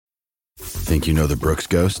Think you know the Brooks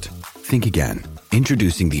Ghost? Think again.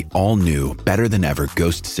 Introducing the all-new, better-than-ever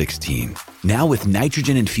Ghost 16. Now with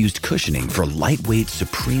nitrogen-infused cushioning for lightweight,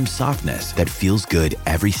 supreme softness that feels good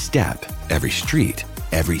every step, every street,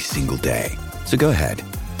 every single day. So go ahead,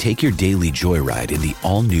 take your daily joyride in the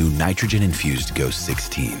all-new nitrogen-infused Ghost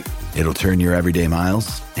 16. It'll turn your everyday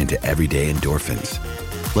miles into everyday endorphins.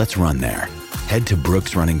 Let's run there. Head to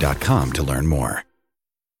brooksrunning.com to learn more.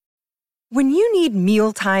 When you need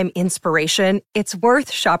mealtime inspiration, it's worth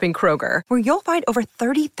shopping Kroger, where you'll find over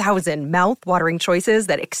 30,000 mouth-watering choices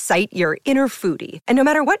that excite your inner foodie. And no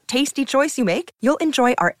matter what tasty choice you make, you'll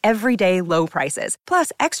enjoy our everyday low prices,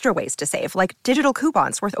 plus extra ways to save, like digital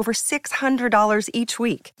coupons worth over $600 each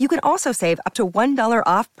week. You can also save up to $1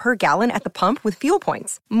 off per gallon at the pump with fuel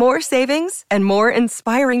points. More savings and more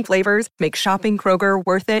inspiring flavors make shopping Kroger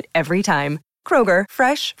worth it every time. Kroger,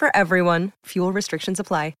 fresh for everyone. Fuel restrictions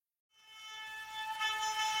apply.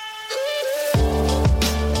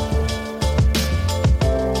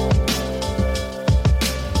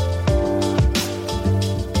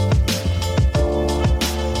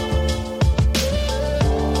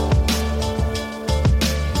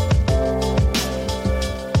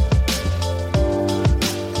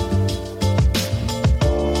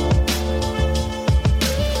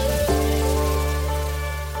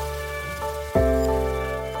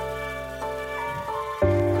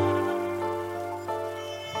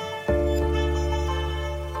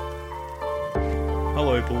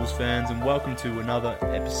 Bulls fans, and welcome to another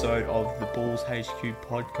episode of the Bulls HQ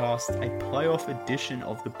podcast, a playoff edition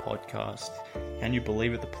of the podcast. Can you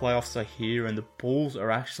believe it? The playoffs are here, and the Bulls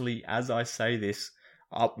are actually, as I say this,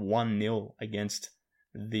 up 1-0 against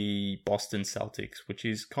the Boston Celtics, which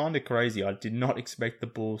is kind of crazy. I did not expect the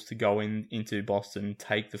Bulls to go into Boston and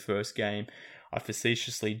take the first game. I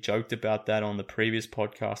facetiously joked about that on the previous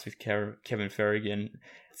podcast with Kevin Ferrigan,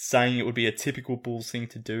 saying it would be a typical Bulls thing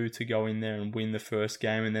to do, to go in there and win the first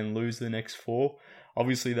game and then lose the next four.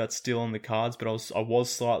 Obviously, that's still on the cards, but I was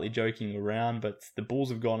slightly joking around, but the Bulls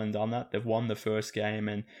have gone and done that. They've won the first game,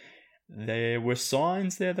 and there were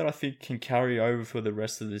signs there that I think can carry over for the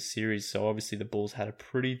rest of the series. So obviously the Bulls had a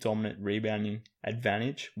pretty dominant rebounding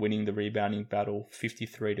advantage, winning the rebounding battle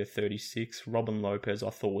 53-36. Robin Lopez, I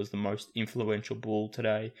thought, was the most influential Bull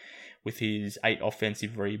today with his 8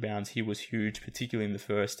 offensive rebounds. He was huge, particularly in the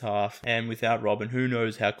first half. And without Robin, who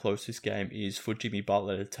knows how close this game is for Jimmy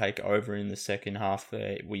Butler to take over in the second half.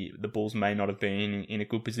 The Bulls may not have been in a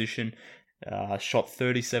good position. Shot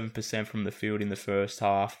 37% from the field in the first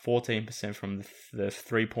half, 14% from the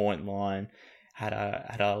three-point line, had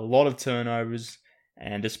a lot of turnovers,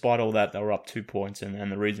 and despite all that, they were up 2 points,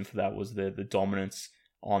 and the reason for that was the dominance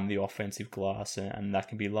on the offensive glass, and that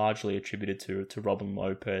can be largely attributed to Robin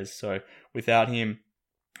Lopez. So without him,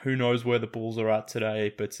 who knows where the Bulls are at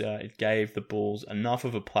today, but it gave the Bulls enough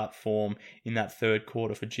of a platform in that third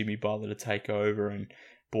quarter for Jimmy Butler to take over, and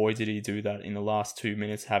boy, did he do that in the last 2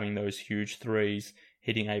 minutes, having those huge threes,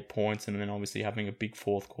 hitting 8 points, and then obviously having a big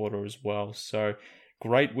fourth quarter as well. So,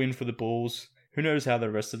 great win for the Bulls. Who knows how the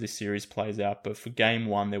rest of this series plays out, but for game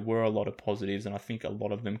one, there were a lot of positives, and I think a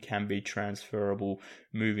lot of them can be transferable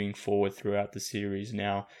moving forward throughout the series.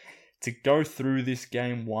 Now, to go through this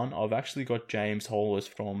game one, I've actually got James Holas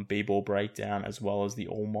from BBALLBREAKDOwn, as well as the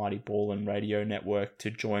Almighty Ball and Radio Network, to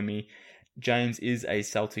join me. James is a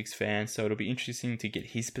Celtics fan, so it'll be interesting to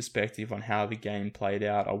get his perspective on how the game played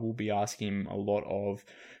out. I will be asking him a lot of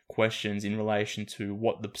questions in relation to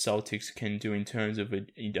what the Celtics can do in terms of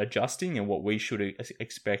adjusting, and what we should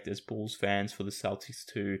expect as Bulls fans for the Celtics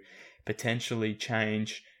to potentially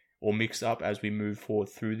change or mix up as we move forward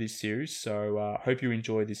through this series. So hope you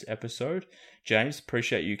enjoy this episode. James,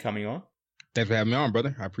 appreciate you coming on. Thanks for having me on,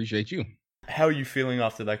 brother. I appreciate you. How are you feeling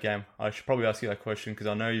after that game? I should probably ask you that question because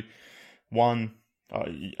I know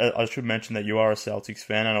I should mention that you are a Celtics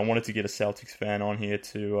fan, and I wanted to get a Celtics fan on here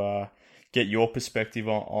to get your perspective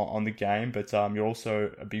on the game, but you're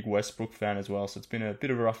also a big Westbrook fan as well, so it's been a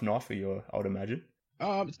bit of a rough night for you, I would imagine.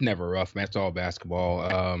 It's never rough, man. It's all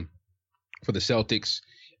basketball. For the Celtics,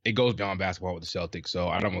 it goes beyond basketball with the Celtics, so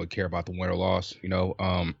I don't really care about the win or loss.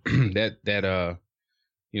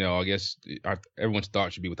 I guess everyone's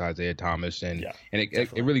thought should be with Isaiah Thomas, and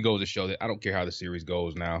it really goes to show that I don't care how the series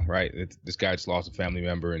goes now, right? This guy just lost a family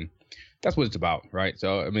member, and that's what it's about, right?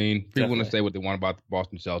 So, I mean, people want to say what they want about the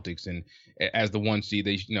Boston Celtics, and as the 1 seed,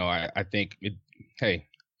 I think, the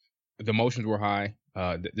emotions were high.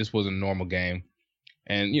 This wasn't a normal game,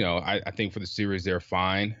 and, I think for the series, they're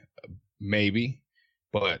fine, maybe,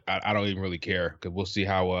 but I don't even really care, because we'll see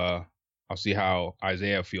how I'll see how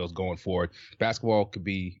Isaiah feels going forward. Basketball could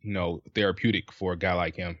be, therapeutic for a guy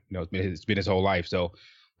like him. It's been his whole life. So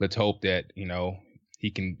let's hope that,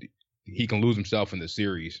 he can lose himself in the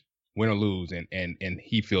series, win or lose, and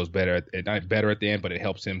he feels better, not better at the end, but it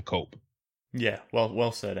helps him cope. Yeah,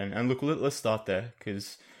 well said. And look, let's start there,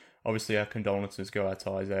 because obviously our condolences go out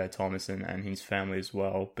to Isaiah Thomas and his family as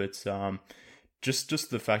well. But just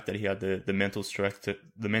the fact that he had the mental strength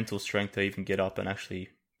to even get up and actually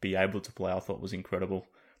be able to play, I thought was incredible.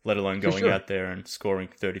 Let alone going out there and scoring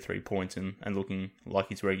 33 points and looking like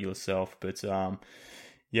his regular self. But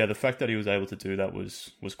yeah, the fact that he was able to do that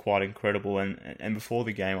was quite incredible. And before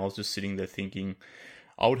the game, I was just sitting there thinking,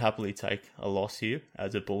 I would happily take a loss here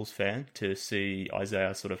as a Bulls fan to see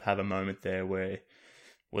Isaiah sort of have a moment there where,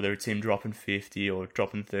 whether it's him dropping 50 or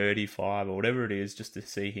dropping 35 or whatever it is, just to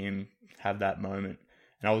see him have that moment.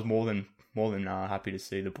 And I was more than happy to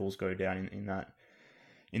see the Bulls go down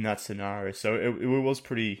in that scenario. So it was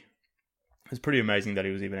pretty amazing that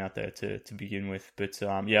he was even out there to begin with. But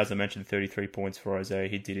yeah, as I mentioned, 33 points for Isaiah.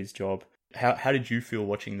 He did his job. How did you feel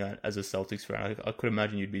watching that as a Celtics fan? I could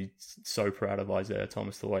imagine you'd be so proud of Isaiah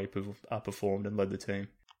Thomas, the way he performed and led the team.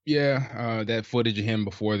 Yeah, that footage of him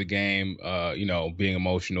before the game, being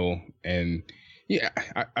emotional, and yeah,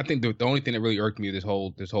 I think the only thing that really irked me about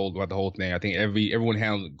the whole thing, I think everyone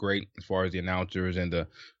handled it great as far as the announcers and the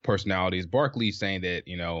personalities. Barkley saying that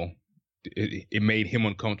it made him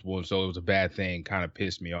uncomfortable, and so it was a bad thing, kind of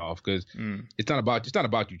pissed me off, because it's not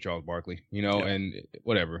about you, Charles Barkley, and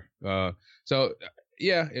whatever. So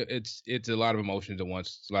yeah, it's a lot of emotions at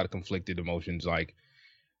once. It's a lot of conflicted emotions. Like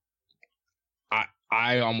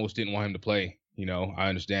I almost didn't want him to play. I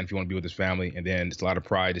understand if you want to be with his family, and then it's a lot of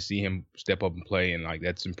pride to see him step up and play, and like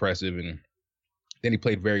that's impressive. And then he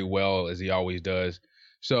played very well, as he always does.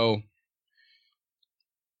 So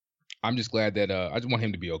I'm just glad that I just want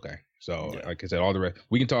him to be okay. So like I said, all the rest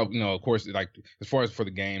we can talk. Of course, like as far as for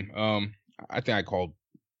the game, I think I called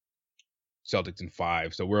Celtics in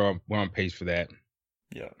 5, so we're on pace for that.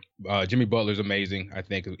 Yeah. Jimmy Butler's amazing. I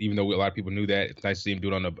think, even though a lot of people knew that, it's nice to see him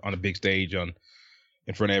do it on a big stage in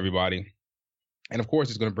front of everybody. And of course,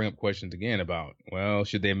 it's going to bring up questions again about, well,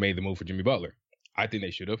 should they have made the move for Jimmy Butler? I think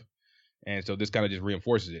they should have. And so this kind of just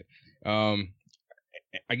reinforces it.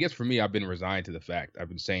 I guess for me, I've been resigned to the fact. I've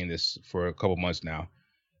been saying this for a couple months now.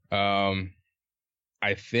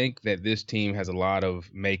 I think that this team has a lot of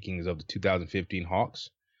makings of the 2015 Hawks.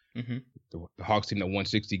 Mm-hmm. The Hawks team that won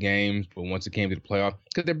 60 games, but once it came to the playoff,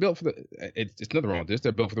 because they're built for it's nothing wrong with this.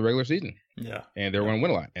 They're built for the regular season. Yeah. And they're going to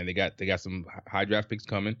win a lot. And they got some high draft picks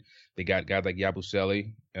coming. They got guys like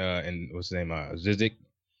Yabusele and what's his name, Zizic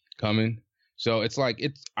coming. So it's like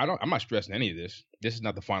I'm not stressing any of this. This is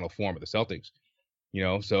not the final form of the Celtics.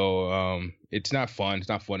 So it's not fun. It's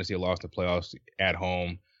not fun to see a loss in the playoffs at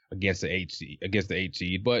home against the 8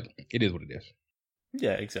 seed, but it is what it is.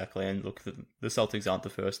 Yeah, exactly. And look, the Celtics aren't the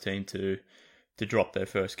first team to drop their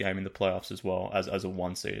first game in the playoffs as well as a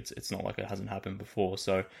 1 seed. It's not like it hasn't happened before.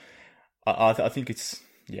 So I think it's,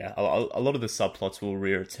 a lot of the subplots will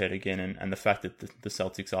rear its head again, and the fact that the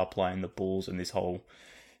Celtics are playing the Bulls and this whole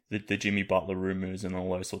the Jimmy Butler rumors and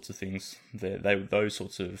all those sorts of things, those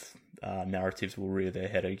sorts of narratives will rear their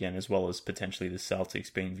head again, as well as potentially the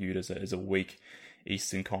Celtics being viewed as a weak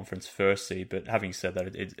Eastern Conference first seed. But having said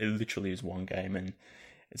that, it literally is one game, and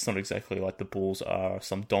it's not exactly like the Bulls are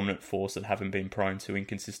some dominant force that haven't been prone to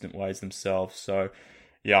inconsistent ways themselves. So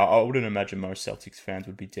yeah, I wouldn't imagine most Celtics fans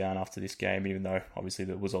would be down after this game, even though obviously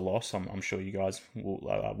there was a loss. I'm sure you guys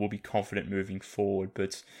will be confident moving forward.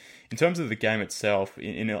 But in terms of the game itself,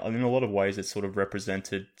 in a lot of ways, it sort of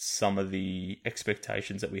represented some of the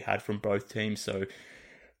expectations that we had from both teams. So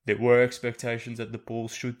there were expectations that the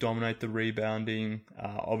Bulls should dominate the rebounding.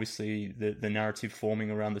 Obviously, the narrative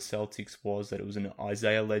forming around the Celtics was that it was an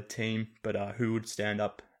Isaiah-led team, but who would stand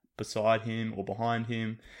up beside him or behind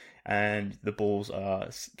him? And the Bulls are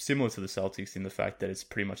similar to the Celtics in the fact that it's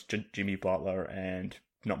pretty much Jimmy Butler and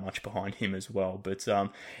not much behind him as well. But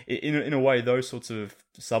in a way, those sorts of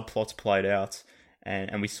subplots played out,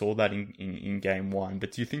 and we saw that in Game 1.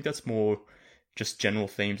 But do you think that's more just general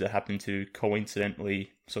themes that happen to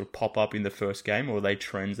coincidentally sort of pop up in the first game, or are they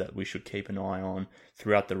trends that we should keep an eye on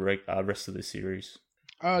throughout the rest of the series?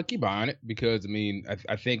 Keep an eye on it, because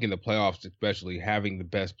I think in the playoffs, especially, having the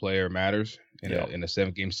best player matters in a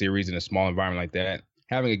 7-game series in a small environment like that.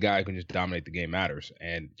 Having a guy who can just dominate the game matters,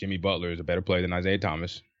 and Jimmy Butler is a better player than Isaiah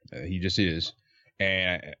Thomas. He just is,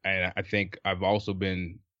 and I think I've also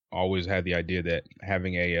always had the idea that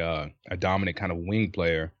having a dominant kind of wing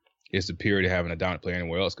player is superior to having a dominant player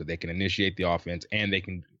anywhere else, because they can initiate the offense and they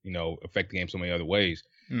can affect the game so many other ways.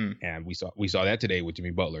 And we saw that today with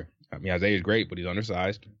Jimmy Butler. I mean, Isaiah is great, but he's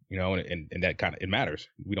undersized, and that kind of, it matters.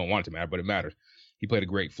 We don't want it to matter, but it matters. he played a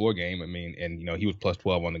great floor game. I mean, and he was plus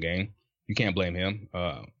 12 on the game. You can't blame him.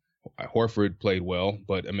 Horford played well,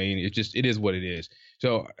 but I mean, it is what it is.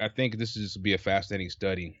 So I think this is be a fascinating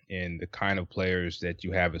study in the kind of players that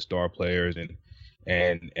you have as star players,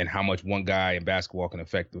 and how much one guy in basketball can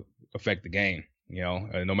affect the game.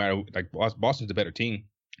 No matter, like, Boston's the better team.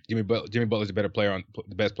 Jimmy Butler's the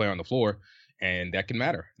the best player on the floor, and that can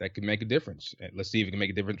matter. That can make a difference. And let's see if it can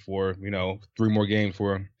make a difference for 3 more games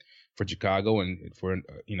for Chicago, and for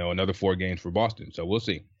another 4 games for Boston. So we'll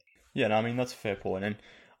see. Yeah, no, I mean, that's a fair point. And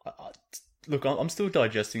look, I'm still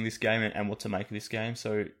digesting this game and what to make of this game.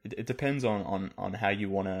 So it depends on how you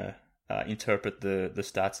want to interpret the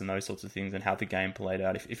stats and those sorts of things, and how the game played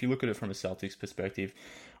out. If you look at it from a Celtics perspective,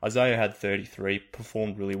 Isaiah had 33,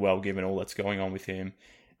 performed really well given all that's going on with him.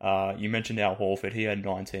 You mentioned Al Horford. He had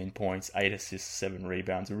 19 points, 8 assists, 7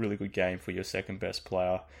 rebounds. A really good game for your second best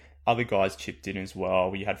player. Other guys chipped in as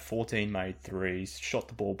well. You had 14 made threes, shot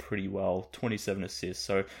the ball pretty well, 27 assists.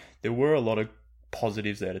 So there were a lot of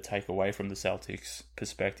positives there to take away from the Celtics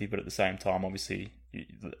perspective, but at the same time, obviously,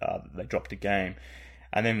 they dropped a game.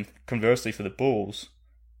 And then conversely for the Bulls,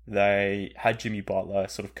 they had Jimmy Butler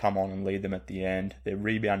sort of come on and lead them at the end. Their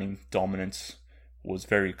rebounding dominance was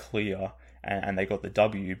very clear, and they got the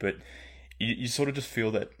W. But you sort of just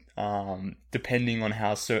feel that depending on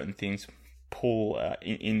how certain things pull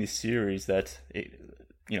in this series, that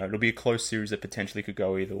it'll be a close series that potentially could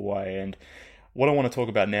go either way. And what I want to talk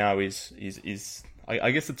about now is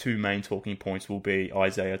I guess the 2 main talking points will be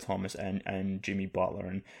Isaiah Thomas and Jimmy Butler.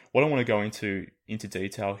 And what I want to go into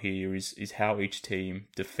detail here is how each team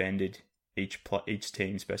defended each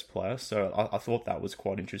team's best player. So I thought that was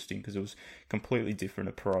quite interesting because it was a completely different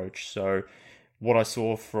approach. So what I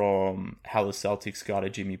saw from how the Celtics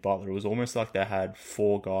guarded Jimmy Butler, it was almost like they had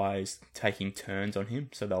 4 guys taking turns on him.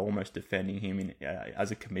 So they're almost defending him as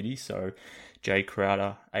a committee. So Jay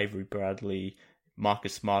Crowder, Avery Bradley,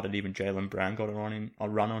 Marcus Smart, and even Jaylen Brown got a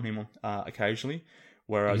run on him occasionally.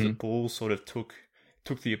 Whereas the Bulls sort of took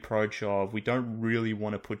the approach of, we don't really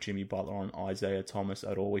want to put Jimmy Butler on Isaiah Thomas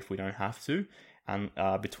at all if we don't have to, and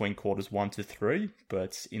between quarters 1 to 3.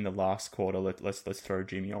 But in the last quarter, let's throw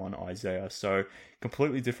Jimmy on Isaiah. So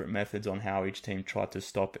completely different methods on how each team tried to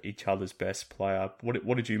stop each other's best player.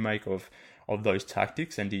 What did you make of those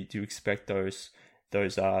tactics, and do you expect those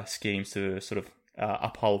schemes to sort of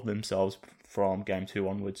uphold themselves from game 2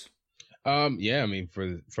 onwards? Yeah, I mean,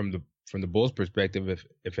 from the Bulls' perspective,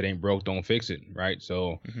 if it ain't broke, don't fix it, right?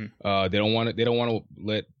 So they don't want to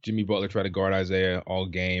let Jimmy Butler try to guard Isaiah all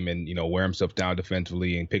game and wear himself down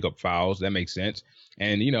defensively and pick up fouls. That makes sense.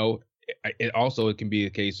 And it can be a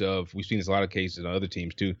case of, we've seen this a lot of cases on other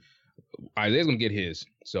teams too. Isaiah's gonna get his,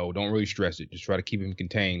 so don't really stress it. Just try to keep him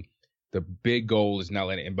contained. The big goal is not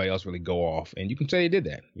letting anybody else really go off. And you can say he did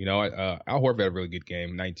that. Al Horford had a really good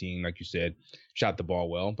game, 19, like you said, shot the ball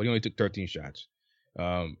well, but he only took 13 shots.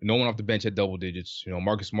 No one off the bench had double digits.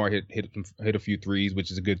 Marcus Smart hit a few threes,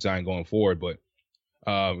 which is a good sign going forward. But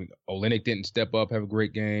Olynyk didn't step up, have a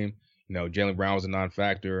great game. Jaylen Brown was a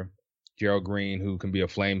non-factor. Gerald Green, who can be a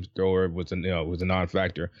flamethrower, was a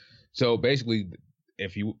non-factor. So basically,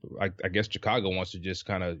 I guess Chicago wants to just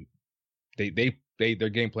kind of their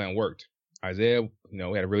game plan worked. Isaiah,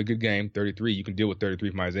 had a really good game, 33. You can deal with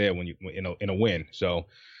 33 from Isaiah when you in a win. So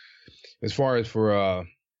as far as for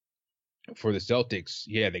the Celtics,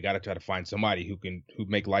 yeah, they got to try to find somebody who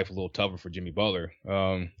make life a little tougher for Jimmy Butler.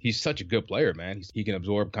 He's such a good player, man. He can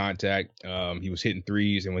absorb contact. He was hitting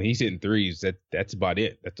threes, and when he's hitting threes, that's about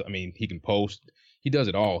it. He can post. He does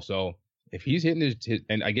it all. So if he's hitting his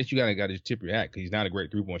and I guess you got to tip your hat because he's not a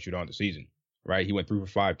great 3-point shooter on the season, right? He went 3 for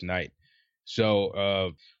 5 tonight.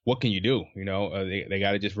 So what can you do? They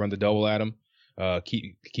got to just run the double at him,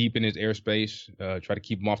 keep in his airspace, try to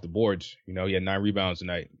keep him off the boards. He had 9 rebounds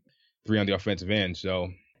tonight, 3 on the offensive end. So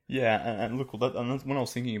yeah, and look, when I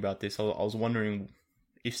was thinking about this, I was wondering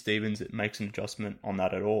if Stevens makes an adjustment on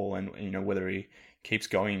that at all, and whether he keeps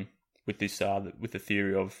going with this with the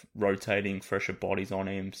theory of rotating fresher bodies on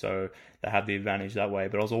him, so they have the advantage that way.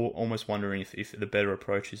 But I was almost wondering if the better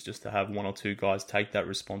approach is just to have 1 or 2 guys take that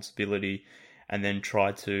responsibility and then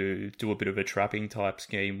try to do a bit of a trapping type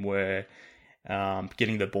scheme where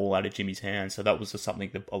getting the ball out of Jimmy's hands. So that was just something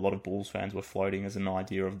that a lot of Bulls fans were floating as an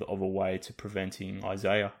idea of a way to preventing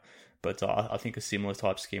Isaiah. But I think a similar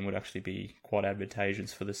type scheme would actually be quite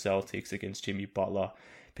advantageous for the Celtics against Jimmy Butler,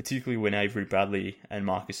 particularly when Avery Bradley and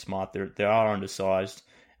Marcus Smart, they are undersized,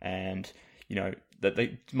 and that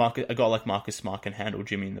a guy like Marcus Smart can handle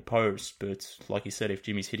Jimmy in the post. But like you said, if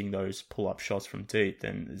Jimmy's hitting those pull-up shots from deep,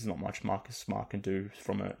 then there's not much Marcus Smart can do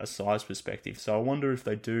from a size perspective. So I wonder if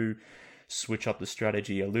they do switch up the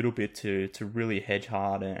strategy a little bit to really hedge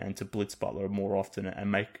hard and to blitz Butler more often and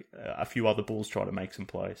make a few other Bulls try to make some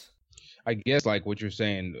plays. I guess like what you're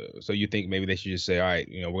saying, so you think maybe they should just say, all right,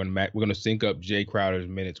 we're gonna sync up Jay Crowder's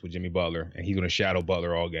minutes with Jimmy Butler, and he's gonna shadow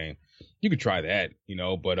Butler all game. You could try that,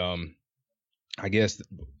 but I guess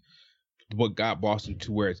what got Boston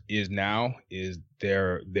to where it is now is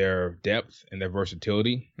their depth and their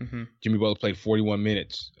versatility. Mm-hmm. Jimmy Butler played 41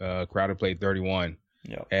 minutes. Crowder played 31.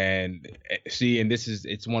 Yeah. And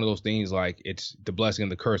it's one of those things like it's the blessing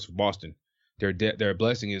and the curse of Boston. Their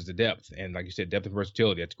blessing is the depth, and like you said, depth and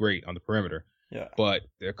versatility. That's great on the perimeter. Yeah. But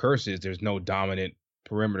their curse is there's no dominant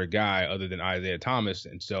perimeter guy other than Isaiah Thomas,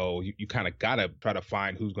 and so you kind of gotta try to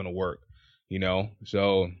find who's gonna work.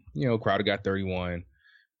 So Crowder got 31,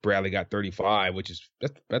 Bradley got 35, which is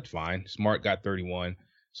that's fine. Smart got 31.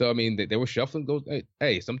 So I mean they were shuffling those.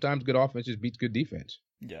 Hey, sometimes good offense just beats good defense.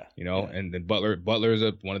 Yeah. And then Butler is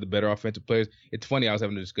one of the better offensive players. It's funny, I was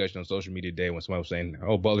having a discussion on social media today when somebody was saying,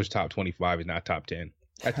 "Oh, Butler's top 25, he's not top 10."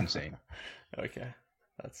 That's insane. Okay,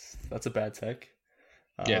 that's a bad take.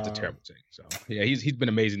 Yeah, it's a terrible take. So yeah, he's been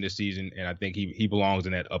amazing this season, and I think he belongs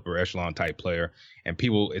in that upper echelon type player. And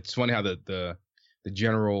people, it's funny how the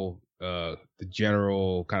general kind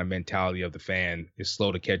of mentality of the fan is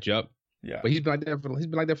slow to catch up. Yeah, but he's been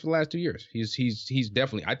like that for the last 2 years. He's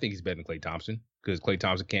definitely, I think he's better than Klay Thompson, because Klay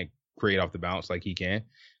Thompson can't create off the bounce like he can.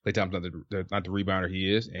 Klay Thompson's not the rebounder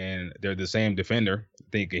he is, and they're the same defender. I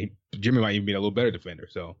think Jimmy might even be a little better defender.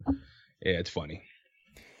 So yeah, it's funny.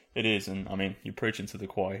 It is, and I mean, you're preaching to the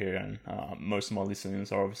choir here, and most of my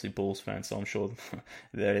listeners are obviously Bulls fans, so I'm sure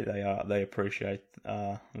they appreciate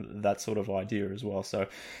that sort of idea as well. So,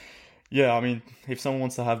 yeah, I mean, if someone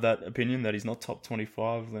wants to have that opinion that he's not top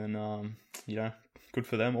 25, then good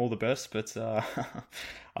for them, all the best. But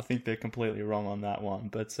I think they're completely wrong on that one.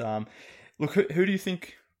 But look, who do you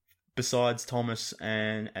think besides Thomas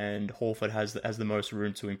and Horford has the most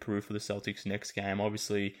room to improve for the Celtics next game?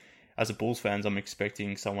 Obviously, as a Bulls fan, I'm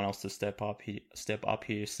expecting someone else to step up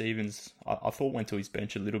here. Stevens, I thought, went to his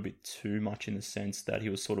bench a little bit too much in the sense that he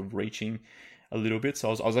was sort of reaching a little bit. So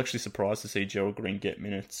I was actually surprised to see Gerald Green get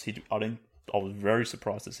minutes. I was very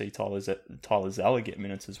surprised to see Tyler Zeller get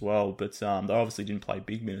minutes as well. But they obviously didn't play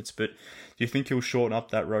big minutes. But do you think he'll shorten up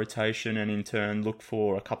that rotation and in turn look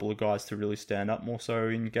for a couple of guys to really stand up more so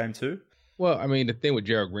in game 2? Well, I mean, the thing with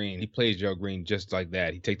Gerald Green, he plays Gerald Green just like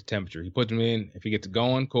that. He takes the temperature. He puts him in. If he gets it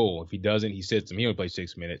going, cool. If he doesn't, he sits him. He only plays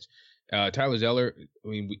 6 minutes. Tyler Zeller,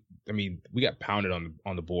 we got pounded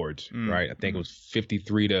on the boards, right? I think it was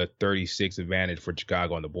 53-36 advantage for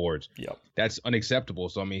Chicago on the boards. Yep. That's unacceptable.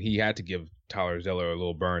 So, I mean, he had to give Tyler Zeller a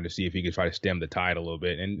little burn to see if he could try to stem the tide a little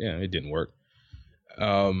bit, and it didn't work.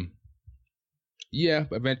 Yeah,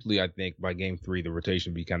 eventually I think by game 3 the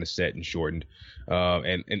rotation will be kind of set and shortened,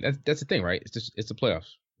 and that's the thing, right? It's the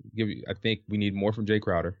playoffs. I think we need more from Jay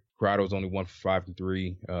Crowder. Crowder was only 1 for 5 from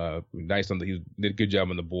 3. Nice he did a good job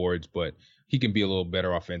on the boards, but he can be a little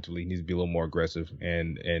better offensively. He needs to be a little more aggressive.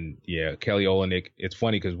 And yeah, Kelly Olynyk. It's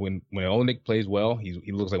funny because when Olynyk plays well,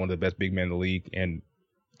 he looks like one of the best big men in the league and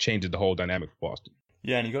changes the whole dynamic for Boston.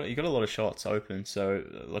 Yeah, and you got a lot of shots open. So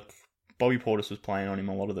look, Bobby Portis was playing on him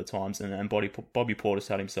a lot of the times, and Bobby Portis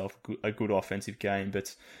had himself a good offensive game.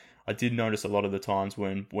 But I did notice a lot of the times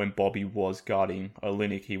when Bobby was guarding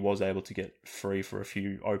Olynyk, he was able to get free for a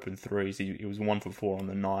few open threes. He was 1 for 4 on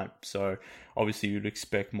the night. So obviously you'd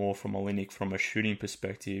expect more from Olynyk from a shooting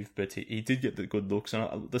perspective, but he did get the good looks.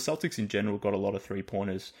 And the Celtics in general got a lot of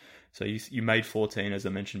 3-pointers. So you made 14, as I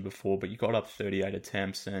mentioned before, but you got up 38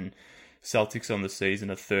 attempts, and Celtics on the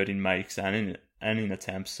season are 3rd in makes and in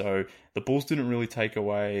attempts. So the Bulls didn't really take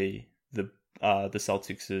away the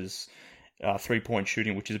Celtics' 3-point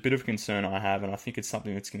shooting, which is a bit of a concern I have, and I think it's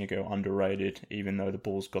something that's going to go underrated, even though the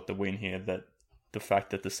Bulls got the win here, that the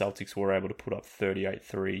fact that the Celtics were able to put up 38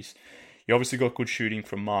 threes. You obviously got good shooting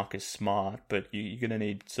from Marcus Smart, but you're going to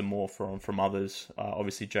need some more from others.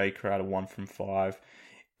 Obviously, Jay Crowder 1 from 5.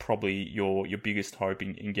 Probably your biggest hope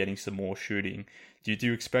in getting some more shooting. Do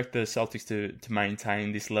you expect the Celtics to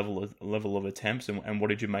maintain this level of attempts? And what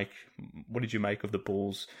did you make of the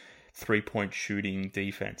Bulls' 3-point shooting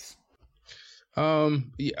defense?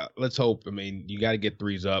 Yeah, let's hope. I mean, you got to get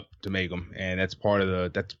threes up to make them, and that's part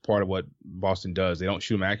of what Boston does. They don't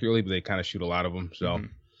shoot them accurately, but they kind of shoot a lot of them. So,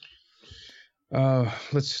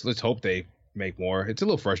 let's hope they make more. It's a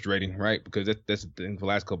little frustrating, right? Because that's the thing for the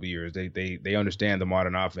last couple of years. They understand the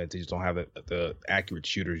modern offense. They just don't have the accurate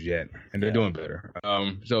shooters yet, and they're doing better.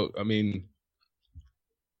 So I mean,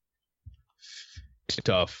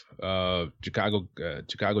 tough. Chicago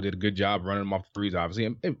did a good job running them off threes,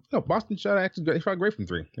 obviously. And Boston shot great from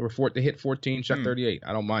three. They hit 14, shot 38.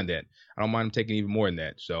 I don't mind that. I don't mind them taking even more than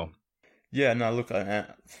that. So. Yeah, no, look,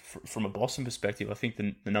 from a Boston perspective, I think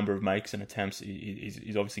the number of makes and attempts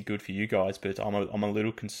is obviously good for you guys, but I'm a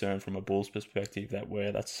little concerned from a Bulls perspective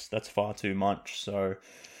that's far too much. So,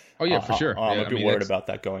 oh yeah, for sure. I'm a bit worried about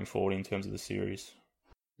that going forward in terms of the series.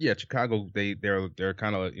 Yeah, Chicago, they're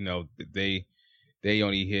kind of, they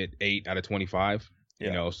only hit 8 out of 25.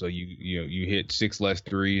 Yeah. So you hit 6 less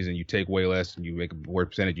threes and you take way less and you make a worse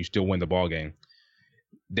percentage, you still win the ball game.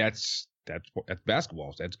 That's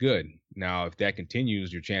basketball. So that's good. Now, if that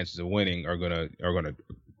continues, your chances of winning are gonna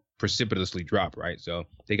precipitously drop, right? So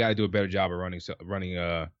they got to do a better job of running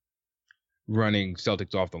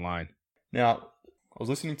Celtics off the line. Now, I was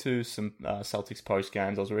listening to some Celtics post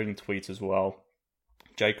games. I was reading tweets as well.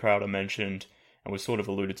 Jay Crowder mentioned, and we sort of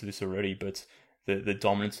alluded to this already, but the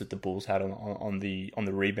dominance that the Bulls had on the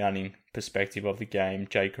rebounding perspective of the game.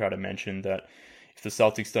 Jay Crowder mentioned that if the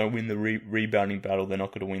Celtics don't win the rebounding battle, they're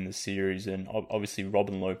not going to win the series. And obviously,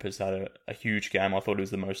 Robin Lopez had a huge game. I thought he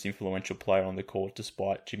was the most influential player on the court,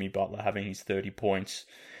 despite Jimmy Butler having his 30 points.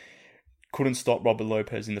 Couldn't stop Robin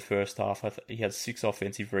Lopez in the first half. He had 6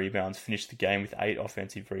 offensive rebounds, finished the game with 8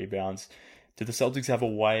 offensive rebounds. Do the Celtics have a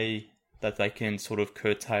way that they can sort of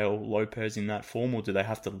curtail Lopez in that form, or do they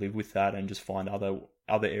have to live with that and just find other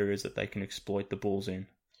areas that they can exploit the Bulls in?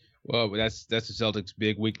 Well, that's the Celtics'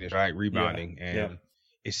 big weakness, right? Rebounding. Yeah. And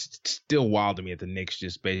it's still wild to me that the Knicks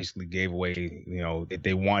just basically gave away,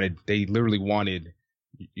 they literally wanted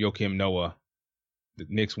Joakim Noah. The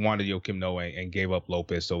Knicks wanted Joakim Noah and gave up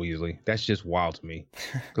Lopez so easily. That's just wild to me.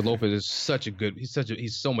 Because Lopez is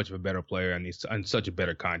he's so much of a better player and he's on such a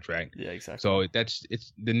better contract. Yeah, exactly. So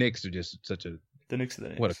the Knicks are just the Knicks are the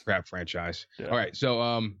Knicks. What a crap franchise. Yeah. All right,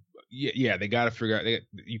 so yeah, they got to figure out.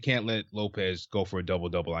 You can't let Lopez go for a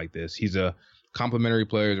double-double like this. He's a complimentary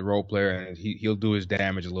player, he's a role player, and he'll do his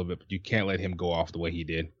damage a little bit, but you can't let him go off the way he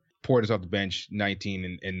did. Porter's off the bench,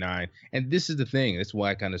 19 and 9. And this is the thing. That's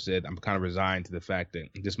why I kind of said I'm kind of resigned to the fact that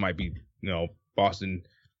this might be, Boston.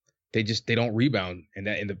 They don't rebound, and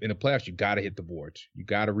that in the playoffs you got to hit the boards. You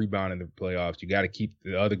got to rebound in the playoffs. You got to keep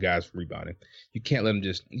the other guys from rebounding. You can't let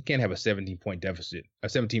them you can't have a 17-point deficit, a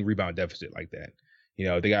 17 rebound deficit like that.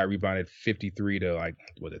 They got rebounded 53 to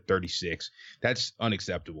 36. That's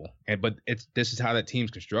unacceptable. But this is how that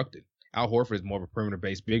team's constructed. Al Horford is more of a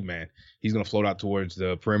perimeter-based big man. He's going to float out towards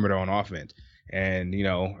the perimeter on offense. And,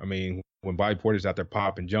 when Bobby Porter's out there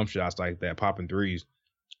popping jump shots like that, popping threes,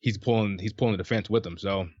 he's pulling the defense with him.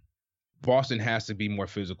 So Boston has to be more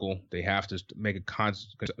physical. They have to make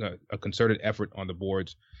a concerted effort on the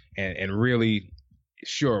boards. And really,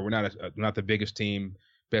 sure, we're not the biggest team,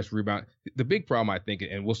 best rebound. The big problem, I think,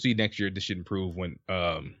 and we'll see next year, this should improve when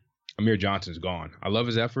Amir Johnson's gone. I love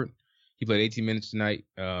his effort. He played 18 minutes tonight.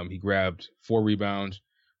 He grabbed 4 rebounds,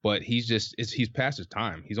 but he's past his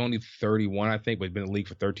time. He's only 31, I think, but he's been in the league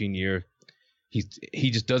for 13 years.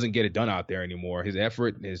 He just doesn't get it done out there anymore. His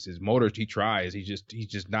effort, his motor, he tries.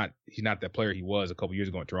 He's not that player he was a couple years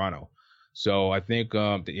ago in Toronto. So I think we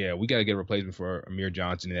got to get a replacement for Amir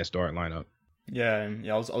Johnson in that starting lineup. Yeah, and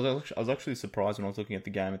I was actually surprised when I was looking at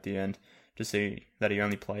the game at the end to see that he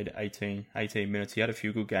only played 18 minutes. He had a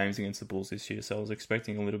few good games against the Bulls this year, so I was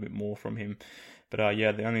expecting a little bit more from him. But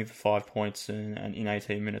they only 5 points and in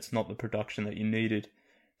 18 minutes, not the production that you needed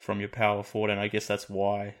from your power forward. And I guess that's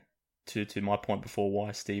why, to my point before,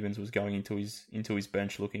 why Stevens was going into his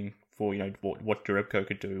bench looking for what Jerebko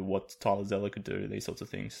could do, what Tyler Zeller could do, these sorts of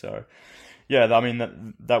things. So yeah, I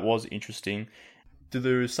mean that was interesting. Do the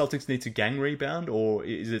Celtics need to gang rebound, or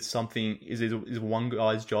is it one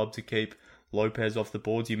guy's job to keep Lopez off the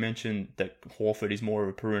boards? You mentioned that Horford is more of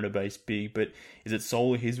a perimeter-based big, but is it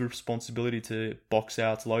solely his responsibility to box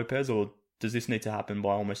out Lopez, or does this need to happen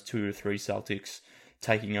by almost 2 or 3 Celtics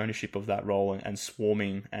taking ownership of that role and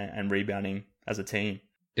swarming and rebounding as a team?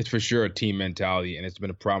 It's for sure a team mentality, and it's been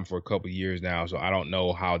a problem for a couple of years now, so I don't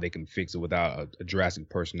know how they can fix it without a drastic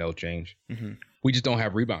personnel change. Mm-hmm. We just don't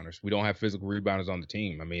have rebounders. We don't have physical rebounders on the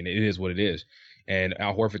team. I mean, it is what it is. And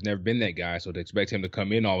Al Horford's never been that guy, so to expect him to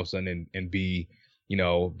come in all of a sudden and be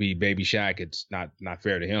Baby Shaq, it's not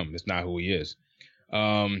fair to him. It's not who he is.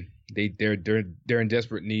 They're in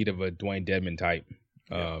desperate need of a Dwayne Dedmon type.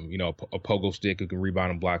 A pogo stick who can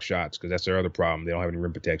rebound and block shots, because that's their other problem. They don't have any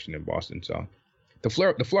rim protection in Boston. So the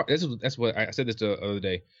floor. That's what I said this the other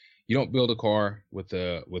day. You don't build a car with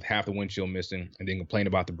half the windshield missing and then complain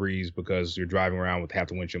about the breeze because you're driving around with half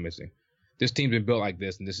the windshield missing. This team's been built like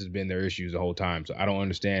this, and this has been their issues the whole time. So I don't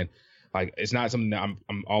understand Like it's not something that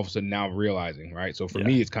I'm all of a sudden now realizing, right? So for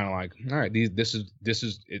me, it's kind of like, all right, this is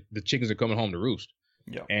the chickens are coming home to roost.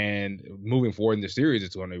 Yeah. And moving forward in the series,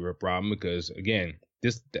 it's going to be a problem because again,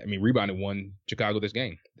 rebounding won Chicago this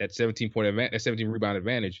game. That 17 rebound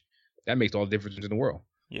advantage, that makes all the difference in the world.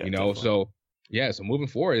 Yeah, definitely. So moving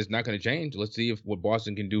forward, it's not going to change. Let's see what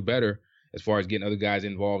Boston can do better as far as getting other guys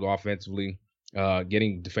involved offensively,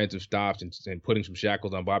 getting defensive stops and putting some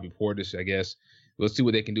shackles on Bobby Portis, I guess. Let's see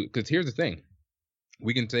what they can do. Because here's the thing.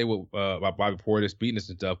 We can say about Bobby Portis beating us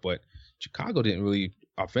and stuff, but Chicago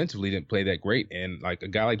offensively didn't play that great. And like a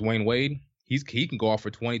guy like Dwayne Wade, he can go off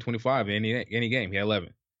for 20, 25 in any game. He had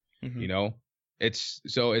 11. Mm-hmm. It's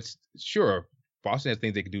sure Boston has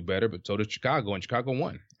things they could do better, but so does Chicago, and Chicago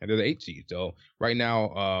won, and they're the 8th seed. So right now,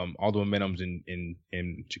 all the momentum's in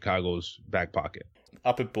Chicago's back pocket.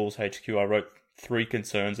 Up at Bulls HQ, I wrote 3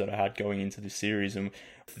 concerns that I had going into this series, and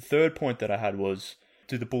the third point that I had was,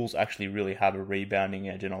 do the Bulls actually really have a rebounding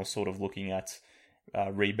edge? And I was sort of looking at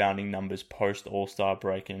rebounding numbers post All-Star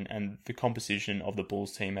break, and the composition of the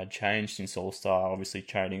Bulls team had changed since All-Star, obviously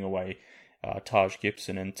trading away Taj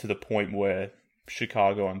Gibson, and to the point where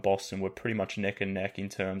Chicago and Boston were pretty much neck and neck in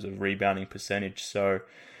terms of rebounding percentage. So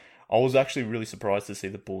I was actually really surprised to see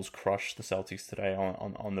the Bulls crush the Celtics today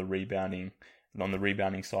on the rebounding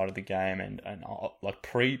side of the game, and like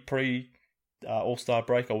pre All-Star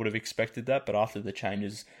break I would have expected that, but after the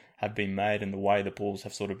changes have been made and the way the Bulls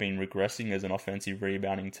have sort of been regressing as an offensive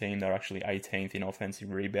rebounding team, they're actually 18th in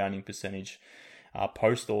offensive rebounding percentage.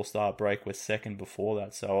 Post All-Star break, we're second before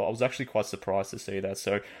that. So I was actually quite surprised to see that.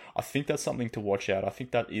 So I think that's something to watch out. I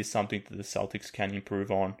think that is something that the Celtics can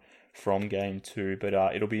improve on from Game 2. But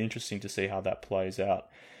it'll be interesting to see how that plays out.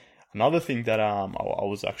 Another thing that I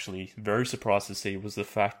was actually very surprised to see was the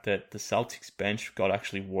fact that the Celtics bench got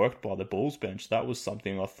actually worked by the Bulls bench. That was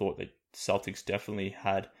something I thought that Celtics definitely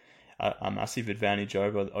had a massive advantage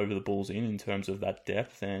over the Bulls in terms of that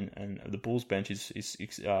depth, and the Bulls bench is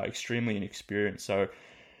extremely inexperienced. So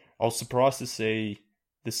I was surprised to see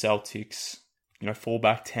the Celtics, fall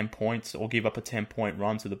back 10 points or give up a 10-point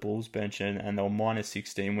run to the Bulls bench, and they were minus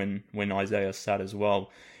 16 when Isaiah sat as well.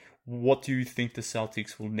 What do you think the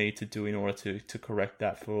Celtics will need to do in order to correct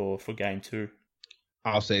that for Game 2?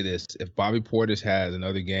 I'll say this: if Bobby Portis has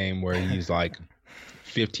another game where he's like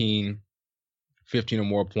 15 or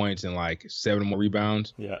more points and like 7 or more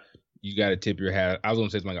rebounds, you got to tip your hat. I was going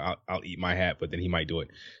to say something like, I'll eat my hat, but then he might do it.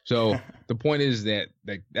 So the point is that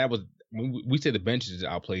was, when we say the benches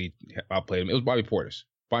outplayed him, it was Bobby Portis.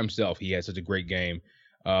 By himself, he had such a great game.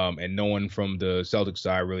 And no one from the Celtics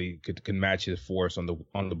side really can match his force on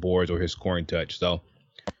the boards or his scoring touch. So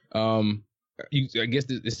I guess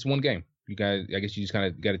this is one game. I guess you just kind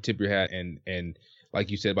of got to tip your hat, and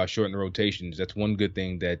like you said about shortening the rotations, that's one good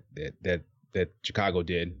thing that Chicago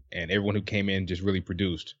did, and everyone who came in just really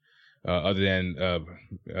produced, other than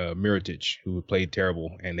Mirotic, who played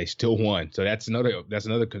terrible, and they still won. So that's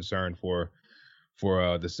another concern for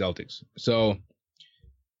the Celtics. So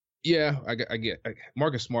yeah, I get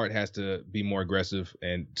Marcus Smart has to be more aggressive,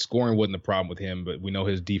 and scoring wasn't a problem with him, but we know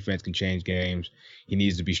his defense can change games. He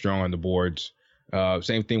needs to be strong on the boards.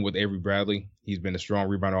 Same thing with Avery Bradley. He's been a strong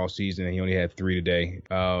rebounder all season, and he only had 3 today.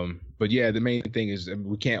 But yeah, the main thing is,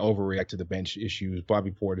 we can't overreact to the bench issues.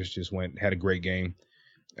 Bobby Portis just had a great game.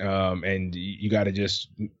 And you got to just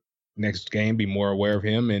next game be more aware of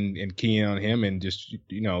him and key in on him, and just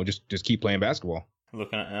keep playing basketball.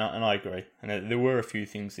 Look, and I agree. And there were a few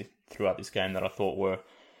things throughout this game that I thought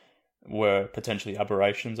were potentially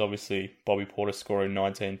aberrations. Obviously, Bobby Portis scoring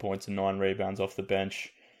 19 points and 9 rebounds off the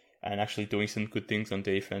bench, and actually doing some good things on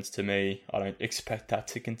defense. To me, I don't expect that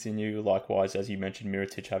to continue. Likewise, as you mentioned,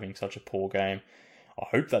 Mirotic having such a poor game. I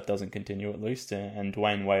hope that doesn't continue at least. And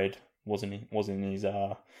Dwayne Wade wasn't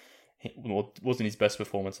his best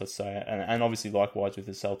performance, let's say. And obviously, likewise with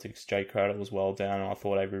the Celtics, Jay Crowder was well down, and I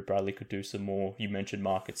thought Avery Bradley could do some more. You mentioned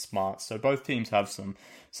Marcus Smart, so both teams have some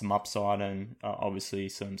upside, and obviously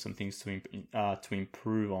some things to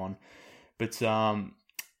improve on. But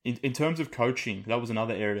in terms of coaching, that was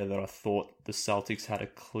another area that I thought the Celtics had a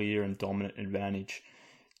clear and dominant advantage.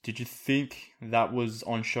 Did you think that was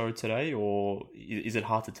on show today, or is it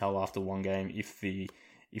hard to tell after one game if the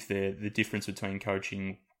difference between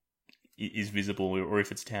coaching is visible or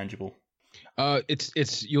if it's tangible?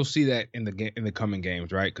 It's you'll see that in the coming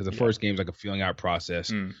games, right? Because the first game's like a feeling out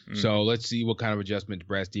process. So let's see what kind of adjustments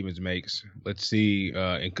Brad Stevens makes. Let's see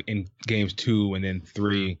in games 2 and then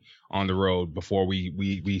 3 on the road before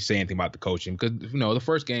we say anything about the coaching. Because the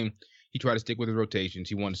first game he tried to stick with his rotations.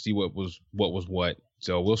 He wanted to see what was what.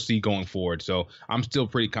 So we'll see going forward. So I'm still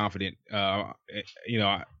pretty confident.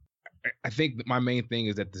 I think my main thing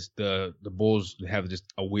is that the Bulls have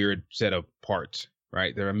just a weird set of parts,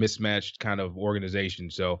 right? They're a mismatched kind of organization.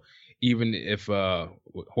 So even if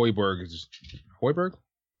Hoiberg, he's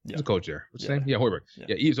a coach there. What's his name? Yeah, Hoiberg.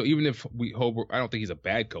 Yeah. So even if Hoiberg, I don't think he's a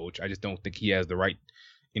bad coach. I just don't think he has the right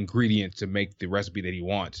ingredients to make the recipe that he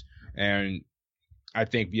wants. And I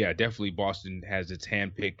think, definitely Boston has its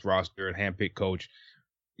handpicked roster and handpicked coach.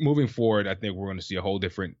 Moving forward, I think we're going to see a whole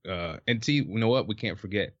different and see, you know what? We can't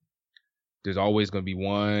forget. There's always going to be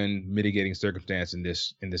one mitigating circumstance in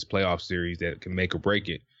this playoff series that can make or break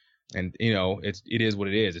it. And, it is what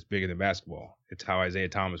it is. It's bigger than basketball. It's how Isaiah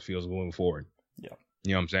Thomas feels moving forward. Yeah.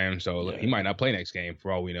 You know what I'm saying? So he might not play next game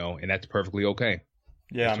for all we know, and that's perfectly okay.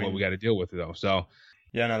 Yeah, that's what we got to deal with, though. So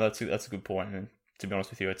yeah, no, that's a good point. And to be honest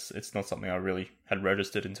with you, it's not something I really had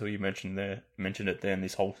registered until you mentioned it. Then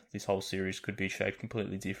this whole series could be shaped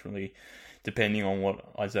completely differently, depending on what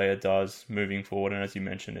Isaiah does moving forward. And as you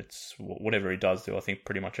mentioned, it's whatever he does do. I think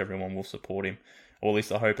pretty much everyone will support him, or at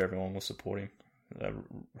least I hope everyone will support him.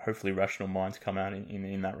 Hopefully, rational minds come out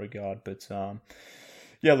in that regard. But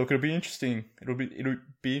yeah, look, it'll be interesting. It'll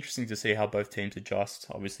be interesting to see how both teams adjust.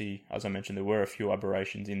 Obviously, as I mentioned, there were a few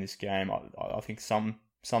aberrations in this game. I think some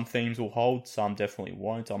themes will hold, some definitely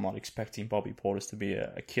won't. I'm not expecting Bobby Portis to be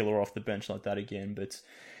a killer off the bench like that again, but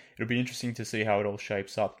it'll be interesting to see how it all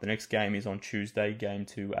shapes up. The next game is on Tuesday, game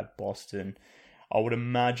 2 at Boston. I would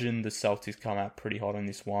imagine the Celtics come out pretty hot on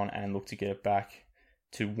this one and look to get it back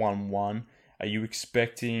to 1-1. Are you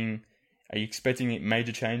expecting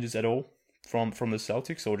major changes at all from the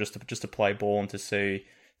Celtics, or just to play ball and to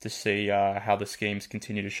see how the schemes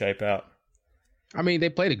continue to shape out? I mean, they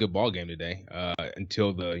played a good ball game today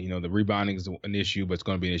until the rebounding is an issue, but it's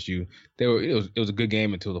going to be an issue. It was a good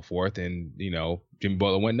game until the fourth, and Jimmy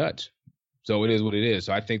Butler went nuts. So it is what it is.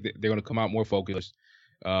 So I think that they're going to come out more focused.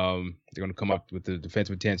 They're going to come up with the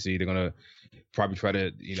defensive intensity. They're going to probably try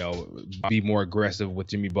to be more aggressive with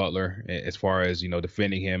Jimmy Butler as far as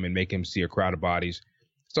defending him and make him see a crowd of bodies.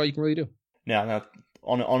 That's all you can really do. Now,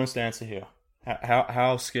 honest answer here.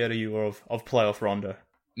 How scared are you of playoff Rondo?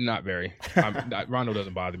 Not very. Rondo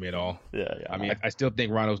doesn't bother me at all. Yeah. I mean, I still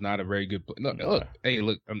think Rondo's not a very good player.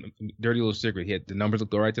 Look, dirty little secret. The numbers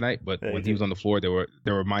looked all right tonight, but when he was on the floor, they were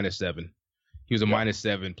 -7. He was a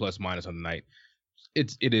 -7 plus/minus on the night.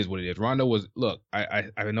 It is what it is. Rondo was. Look, I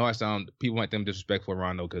know people might think I'm disrespectful of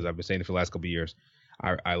Rondo because I've been saying it for the last couple of years.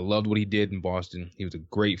 I loved what he did in Boston. He was a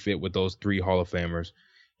great fit with those 3 Hall of Famers.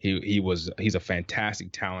 He's a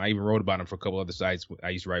fantastic talent. I even wrote about him for a couple other sites I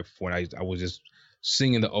used to write for, and I was just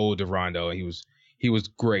singing the ode of Rondo. He was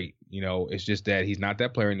great. It's just that he's not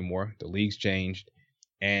that player anymore. The league's changed,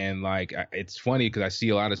 and it's funny because I see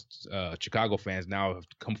a lot of Chicago fans now have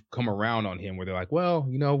come around on him where they're like, well,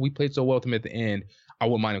 we played so well with him at the end. I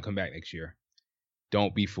wouldn't mind him come back next year.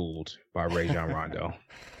 Don't be fooled by Rajon Rondo.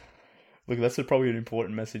 Look, that's probably an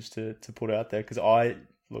important message to put out there because I'm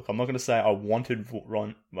not going to say I wanted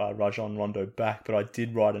Rajon Rondo back, but I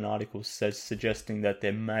did write an article suggesting that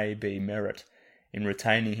there may be merit in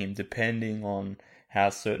retaining him depending on how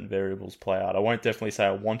certain variables play out. I won't definitely say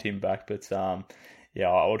I want him back, but I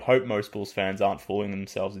would hope most Bulls fans aren't fooling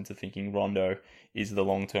themselves into thinking Rondo is the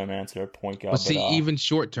long-term answer at point guard. But see, even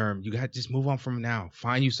short-term, you got to just move on from now.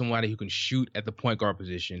 Find you somebody who can shoot at the point guard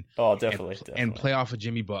position. Oh, definitely. And play off of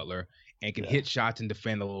Jimmy Butler and can hit shots and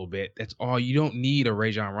defend a little bit. That's all. You don't need a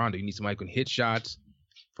Rajon Rondo. You need somebody who can hit shots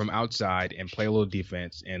from outside and play a little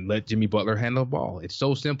defense and let Jimmy Butler handle the ball. It's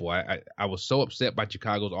so simple. I was so upset by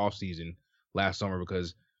Chicago's offseason last summer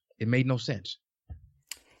because it made no sense.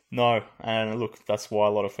 No, and look, that's why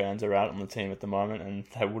a lot of fans are out on the team at the moment, and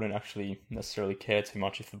they wouldn't actually necessarily care too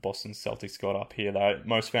much if the Boston Celtics got up here.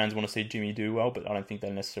 Most fans want to see Jimmy do well, but I don't think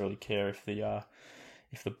they necessarily care if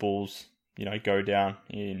the Bulls go down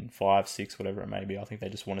in 5, 6, whatever it may be. I think they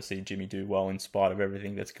just want to see Jimmy do well in spite of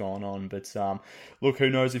everything that's gone on. But look, who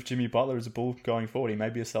knows if Jimmy Butler is a Bull going forward? He may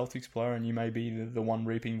be a Celtics player, and you may be the one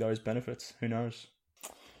reaping those benefits. Who knows?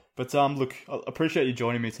 But look, I appreciate you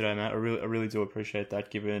joining me today, Matt. I really do appreciate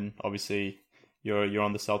that. Given obviously you're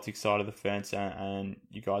on the Celtics side of the fence, and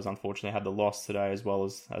you guys unfortunately had the loss today, as well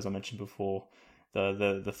as I mentioned before,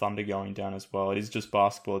 the Thunder going down as well. It is just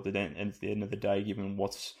basketball at the end of the day, given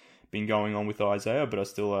what's been going on with Isaiah. But I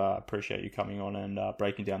still appreciate you coming on and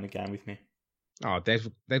breaking down the game with me. Oh, thanks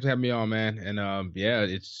for having me on, man. And I'm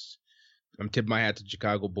tipping my hat to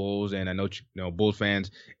Chicago Bulls, and I know Bulls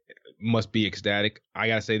fans must be ecstatic. I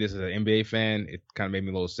gotta say this as an NBA fan, it kind of made me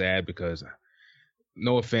a little sad because,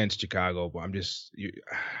 no offense, Chicago, but I'm just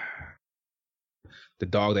the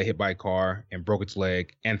dog that hit by a car and broke its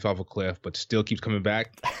leg and fell off a cliff, but still keeps coming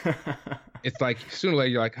back. it's like sooner or later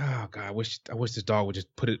you're like, oh God, I wish this dog would just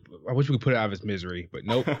I wish we could put it out of its misery. But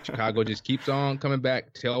nope, Chicago just keeps on coming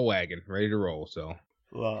back, tail wagging, ready to roll. So,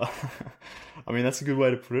 well, I mean, that's a good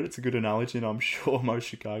way to put it. It's a good analogy, and I'm sure most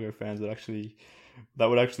Chicago fans would actually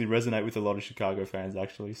resonate with a lot of Chicago fans,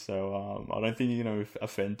 actually. So I don't think you're going to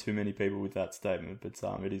offend too many people with that statement, but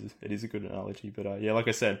it is a good analogy. But yeah, like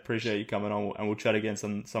I said, appreciate you coming on, and we'll chat again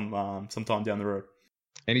sometime down the road.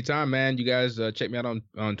 Anytime, man. You guys check me out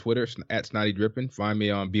on Twitter at SnottyDrippin'. Find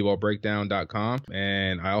me on BBALLBREAKDOwn.com,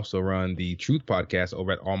 and I also run the Truth podcast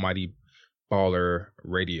over at Almighty Baller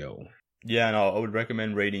Radio. Yeah, and I would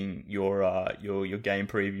recommend reading your game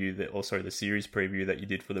preview, the series preview that you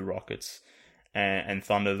did for the Rockets and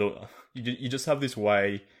Thunder. You just have this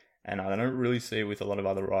way, and I don't really see it with a lot of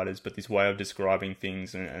other writers, but this way of describing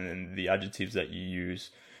things and the adjectives that you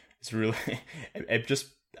use, it's really it just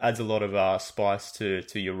adds a lot of spice to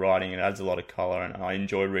your writing. It adds a lot of color, and I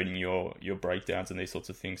enjoy reading your breakdowns and these sorts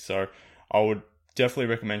of things. So I would definitely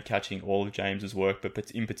recommend catching all of James's work,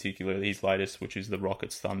 but in particular his latest, which is the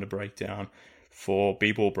Rockets Thunder breakdown for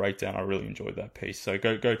B-Ball Breakdown. I really enjoyed that piece, so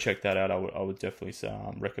go check that out. I would definitely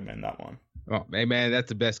recommend that one. Oh, hey man, that's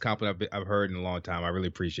the best compliment I've heard in a long time. I really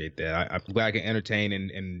appreciate that. I'm glad I can entertain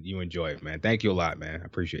and you enjoy it, man. Thank you a lot, man. I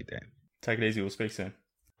appreciate that. Take it easy. We'll speak soon.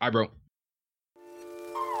 All right, bro.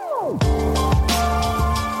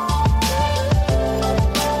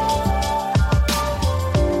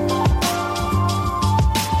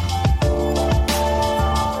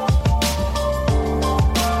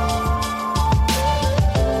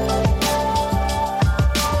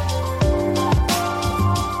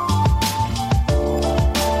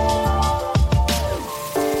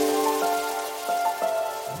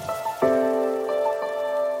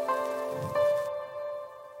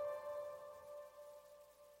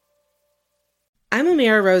 I'm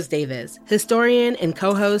Amira Rose Davis, historian and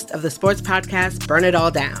co-host of the sports podcast Burn It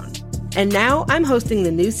All Down. And now I'm hosting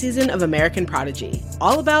the new season of American Prodigy,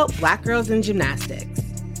 all about Black girls in gymnastics.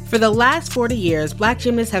 For the last 40 years, Black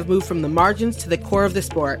gymnasts have moved from the margins to the core of the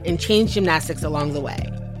sport and changed gymnastics along the way.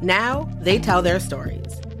 Now, they tell their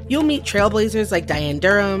stories. You'll meet trailblazers like Diane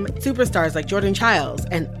Durham, superstars like Jordan Childs,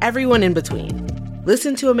 and everyone in between.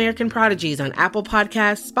 Listen to American Prodigies on Apple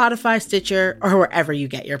Podcasts, Spotify, Stitcher, or wherever you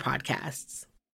get your podcasts.